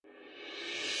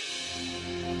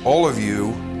All of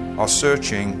you are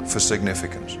searching for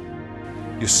significance.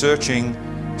 You're searching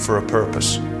for a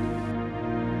purpose.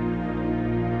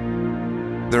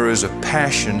 There is a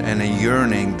passion and a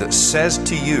yearning that says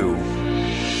to you,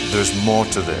 there's more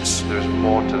to this. There's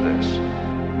more to this.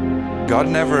 God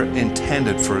never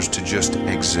intended for us to just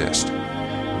exist.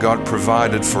 God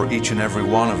provided for each and every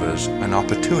one of us an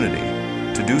opportunity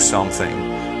to do something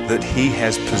that He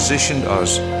has positioned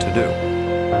us to do.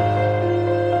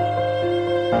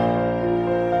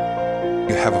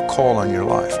 You have a call on your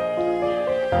life.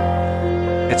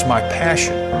 It's my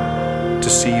passion to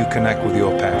see you connect with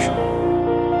your passion.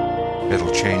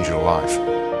 It'll change your life.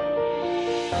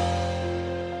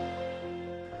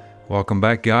 Welcome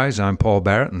back, guys. I'm Paul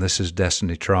Barrett, and this is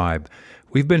Destiny Tribe.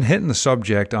 We've been hitting the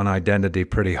subject on identity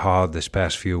pretty hard this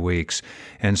past few weeks,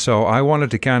 and so I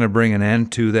wanted to kind of bring an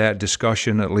end to that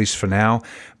discussion, at least for now,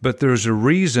 but there's a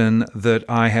reason that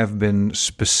I have been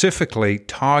specifically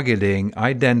targeting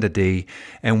identity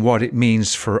and what it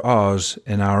means for us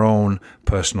in our own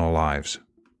personal lives.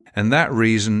 And that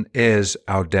reason is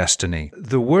our destiny.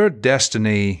 The word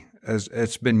destiny,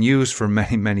 it's been used for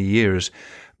many, many years,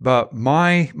 but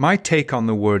my take on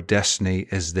the word destiny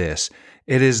is this.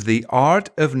 It is the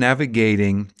art of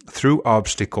navigating through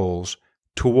obstacles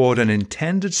toward an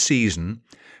intended season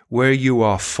where you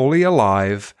are fully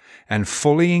alive and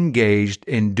fully engaged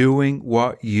in doing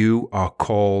what you are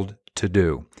called to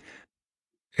do.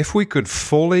 If we could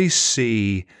fully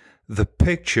see the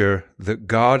picture that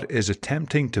God is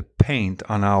attempting to paint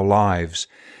on our lives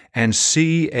and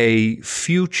see a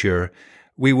future,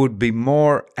 we would be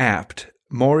more apt,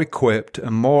 more equipped,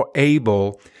 and more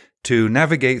able to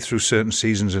navigate through certain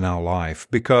seasons in our life.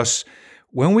 Because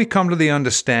when we come to the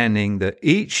understanding that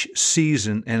each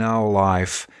season in our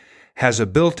life has a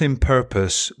built-in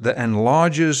purpose that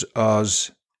enlarges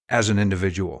us as an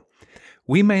individual,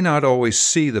 we may not always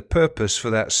see the purpose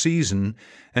for that season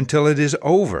until it is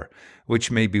over, which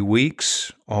may be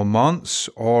weeks or months,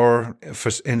 or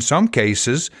in some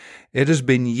cases, it has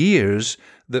been years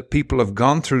that people have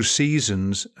gone through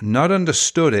seasons, not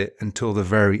understood it until the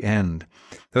very end.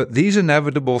 That these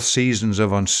inevitable seasons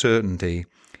of uncertainty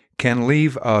can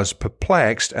leave us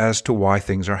perplexed as to why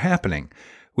things are happening.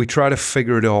 We try to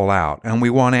figure it all out, and we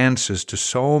want answers to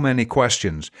so many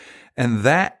questions. And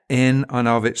that in and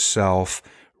of itself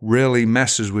really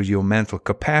messes with your mental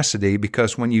capacity,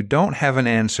 because when you don't have an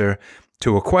answer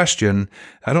to a question,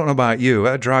 I don't know about you,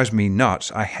 that drives me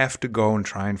nuts. I have to go and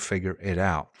try and figure it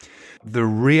out. The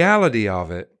reality of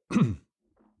it,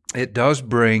 it does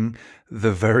bring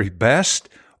the very best,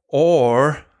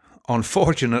 or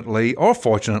unfortunately, or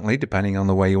fortunately, depending on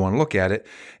the way you want to look at it,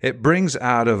 it brings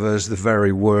out of us the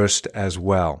very worst as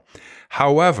well.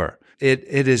 However, it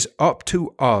is up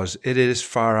to us, it is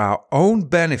for our own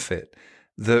benefit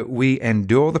that we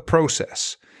endure the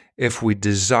process if we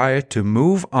desire to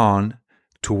move on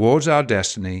towards our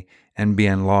destiny and be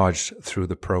enlarged through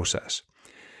the process.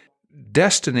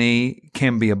 Destiny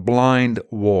can be a blind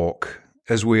walk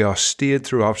as we are steered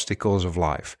through obstacles of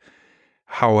life.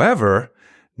 However,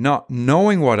 not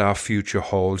knowing what our future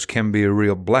holds can be a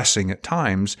real blessing at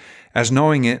times, as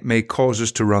knowing it may cause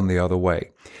us to run the other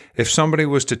way. If somebody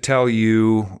was to tell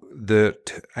you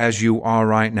that as you are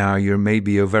right now, you're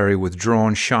maybe a very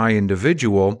withdrawn, shy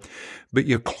individual, but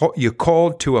you're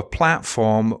called to a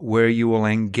platform where you will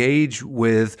engage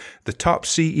with the top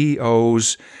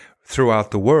CEOs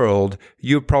throughout the world,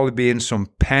 you'll probably be in some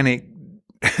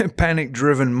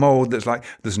panic-driven mode that's like,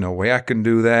 there's no way I can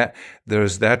do that.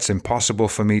 That's impossible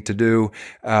for me to do.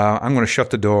 I'm going to shut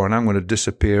the door and I'm going to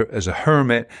disappear as a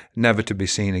hermit, never to be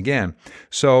seen again.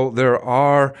 So there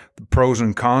are pros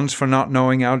and cons for not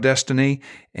knowing our destiny,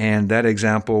 and that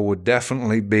example would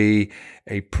definitely be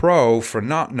a pro for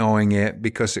not knowing it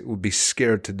because it would be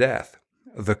scared to death.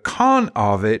 The con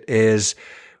of it is,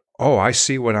 oh, I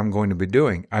see what I'm going to be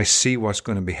doing. I see what's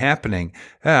going to be happening.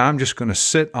 I'm just going to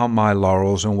sit on my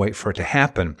laurels and wait for it to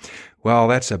happen. Well,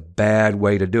 that's a bad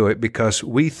way to do it, because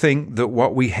we think that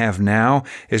what we have now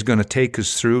is going to take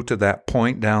us through to that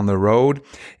point down the road,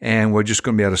 and we're just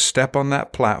going to be able to step on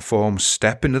that platform,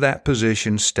 step into that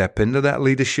position, step into that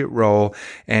leadership role,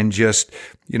 and just,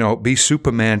 be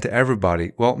Superman to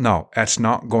everybody. Well, no, that's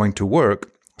not going to work.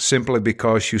 Simply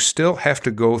because you still have to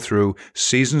go through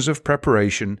seasons of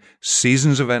preparation,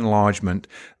 seasons of enlargement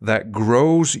that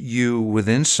grows you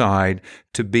within inside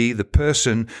to be the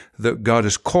person that God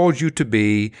has called you to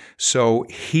be, so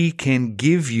He can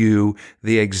give you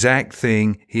the exact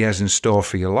thing He has in store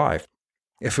for your life.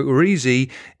 If it were easy,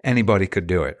 anybody could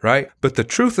do it, right? But the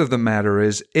truth of the matter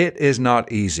is, it is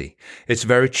not easy. It's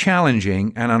very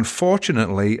challenging, and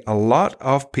unfortunately, a lot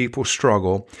of people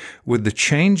struggle with the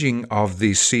changing of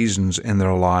these seasons in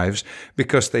their lives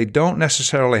because they don't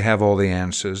necessarily have all the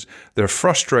answers. They're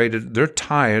frustrated, they're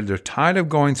tired of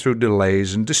going through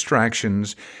delays and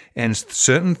distractions and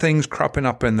certain things cropping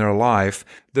up in their life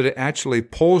that it actually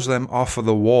pulls them off of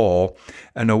the wall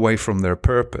and away from their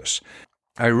purpose.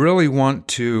 I really want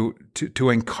to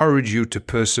encourage you to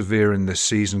persevere in this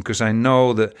season because I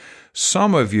know that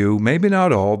some of you, maybe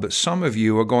not all, but some of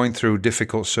you are going through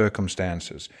difficult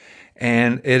circumstances.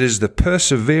 And it is the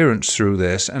perseverance through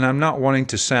this, and I'm not wanting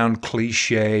to sound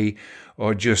cliche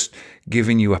or just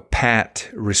giving you a pat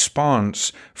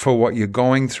response for what you're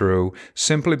going through,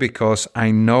 simply because I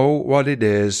know what it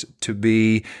is to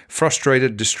be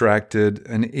frustrated, distracted,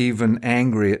 and even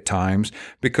angry at times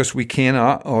because we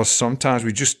cannot, or sometimes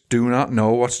we just do not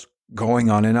know what's going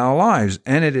on in our lives,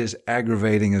 and it is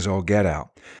aggravating as all get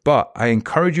out. But I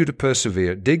encourage you to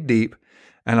persevere, dig deep,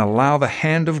 and allow the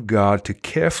hand of God to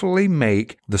carefully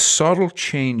make the subtle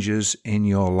changes in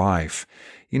your life.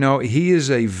 You know, He is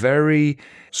a very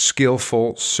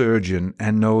skillful surgeon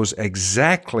and knows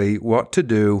exactly what to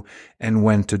do and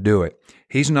when to do it.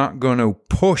 He's not going to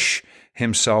push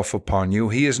Himself upon you.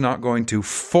 He is not going to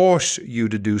force you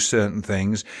to do certain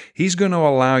things. He's going to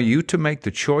allow you to make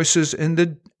the choices and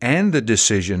the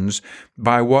decisions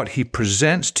by what He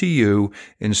presents to you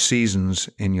in seasons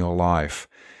in your life.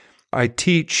 I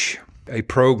teach a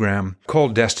program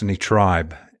called Destiny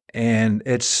Tribe. And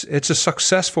it's a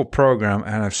successful program,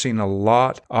 and I've seen a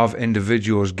lot of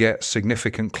individuals get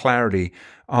significant clarity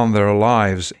on their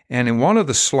lives. And in one of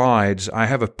the slides, I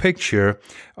have a picture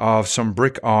of some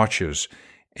brick arches,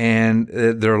 and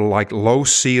they're like low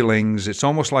ceilings. It's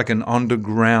almost like an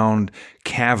underground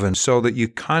cavern so that you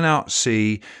cannot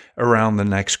see around the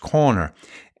next corner.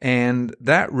 And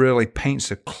that really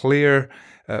paints a clear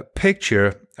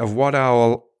picture of what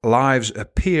our lives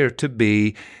appear to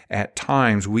be at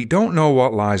times. We don't know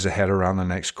what lies ahead around the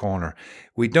next corner.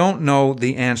 We don't know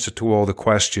the answer to all the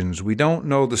questions. We don't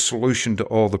know the solution to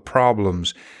all the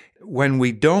problems. When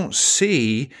we don't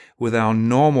see with our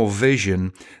normal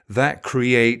vision, that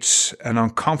creates an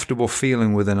uncomfortable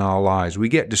feeling within our lives. We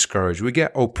get discouraged. We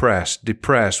get oppressed,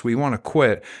 depressed. We want to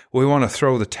quit. We want to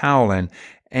throw the towel in.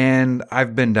 And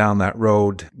I've been down that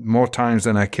road more times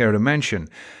than I care to mention.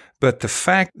 But the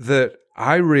fact that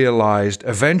I realized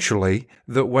eventually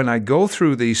that when I go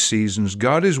through these seasons,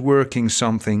 God is working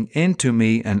something into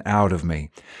me and out of me.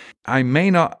 I may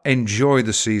not enjoy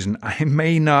the season. I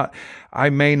may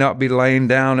not be laying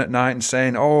down at night and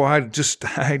saying, "Oh, I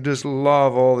just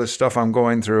love all this stuff I'm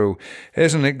going through.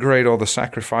 Isn't it great, all the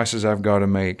sacrifices I've got to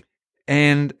make?"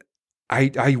 And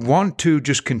I want to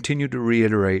just continue to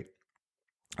reiterate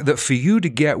that for you to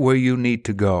get where you need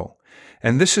to go,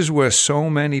 and this is where so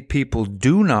many people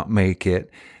do not make it,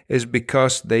 is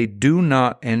because they do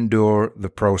not endure the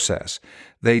process.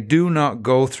 They do not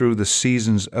go through the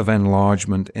seasons of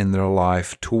enlargement in their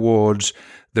life towards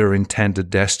their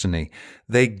intended destiny.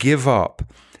 They give up.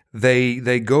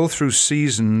 They go through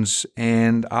seasons,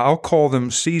 and I'll call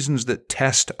them seasons that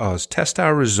test us, test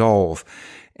our resolve.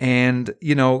 And,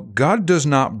 God does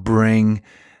not bring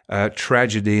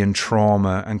tragedy and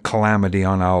trauma and calamity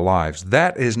on our lives.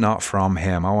 That is not from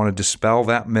Him. I want to dispel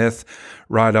that myth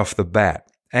right off the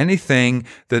bat. Anything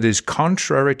that is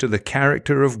contrary to the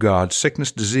character of God,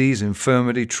 sickness, disease,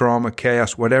 infirmity, trauma,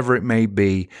 chaos, whatever it may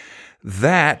be,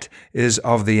 that is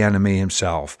of the enemy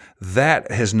himself.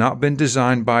 That has not been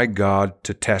designed by God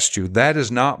to test you. That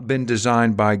has not been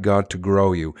designed by God to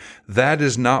grow you. That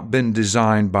has not been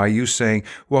designed by you saying,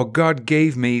 "Well, God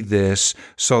gave me this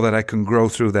so that I can grow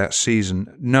through that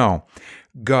season." No.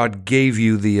 God gave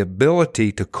you the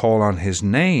ability to call on His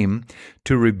name,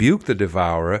 to rebuke the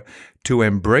devourer, to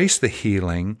embrace the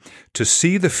healing, to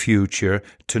see the future,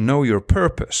 to know your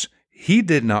purpose. He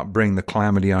did not bring the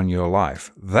calamity on your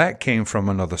life. That came from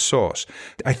another source.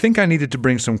 I think I needed to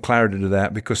bring some clarity to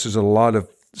that because there's a lot of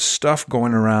stuff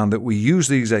going around that we use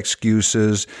these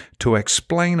excuses to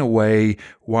explain away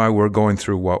why we're going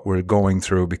through what we're going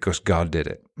through because God did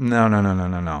it.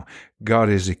 No. God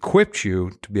has equipped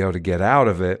you to be able to get out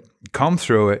of it, come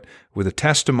through it with a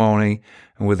testimony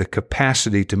and with a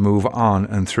capacity to move on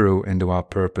and through into our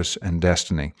purpose and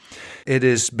destiny. It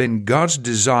has been God's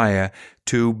desire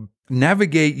to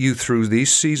navigate you through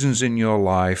these seasons in your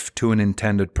life to an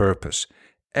intended purpose.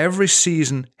 Every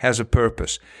season has a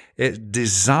purpose. It's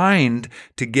designed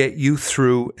to get you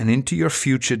through and into your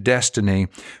future destiny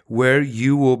where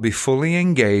you will be fully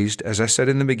engaged, as I said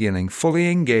in the beginning,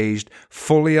 fully engaged,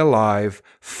 fully alive,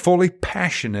 fully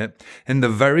passionate in the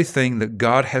very thing that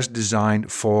God has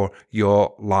designed for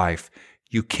your life.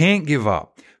 You can't give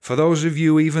up. For those of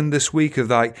you even this week of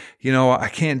like, I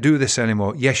can't do this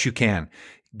anymore. Yes, you can.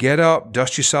 Get up,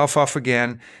 dust yourself off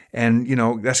again, and,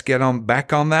 let's get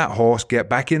back on that horse, get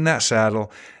back in that saddle,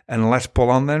 and let's pull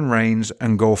on them reins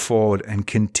and go forward and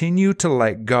continue to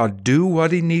let God do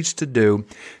what He needs to do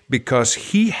because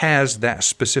He has that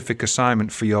specific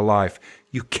assignment for your life.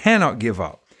 You cannot give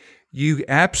up. You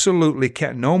absolutely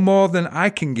can't. No more than I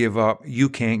can give up, you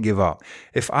can't give up.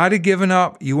 If I'd have given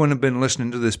up, you wouldn't have been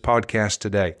listening to this podcast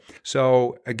today.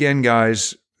 So again,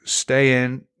 guys, stay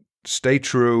in, stay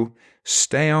true,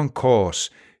 stay on course.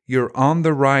 You're on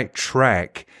the right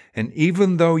track. And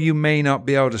even though you may not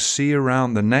be able to see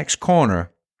around the next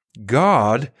corner,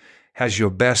 God has your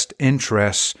best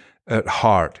interests at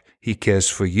heart. He cares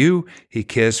for you. He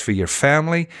cares for your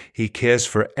family. He cares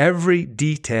for every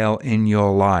detail in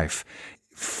your life.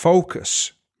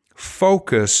 Focus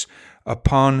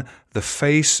upon the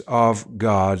face of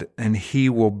God, and He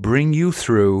will bring you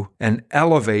through and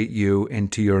elevate you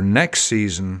into your next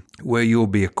season where you'll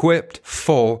be equipped,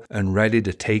 full, and ready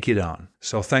to take it on.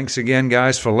 So thanks again,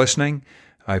 guys, for listening.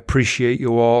 I appreciate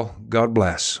you all. God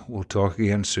bless. We'll talk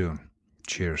again soon.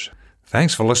 Cheers.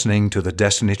 Thanks for listening to the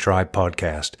Destiny Tribe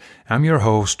podcast. I'm your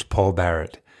host, Paul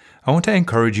Barrett. I want to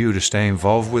encourage you to stay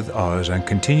involved with us and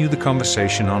continue the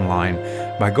conversation online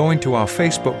by going to our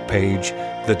Facebook page,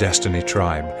 The Destiny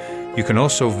Tribe. You can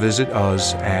also visit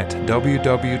us at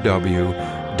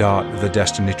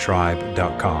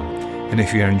www.thedestinytribe.com. And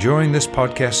if you're enjoying this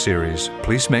podcast series,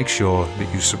 please make sure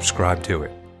that you subscribe to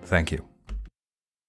it. Thank you.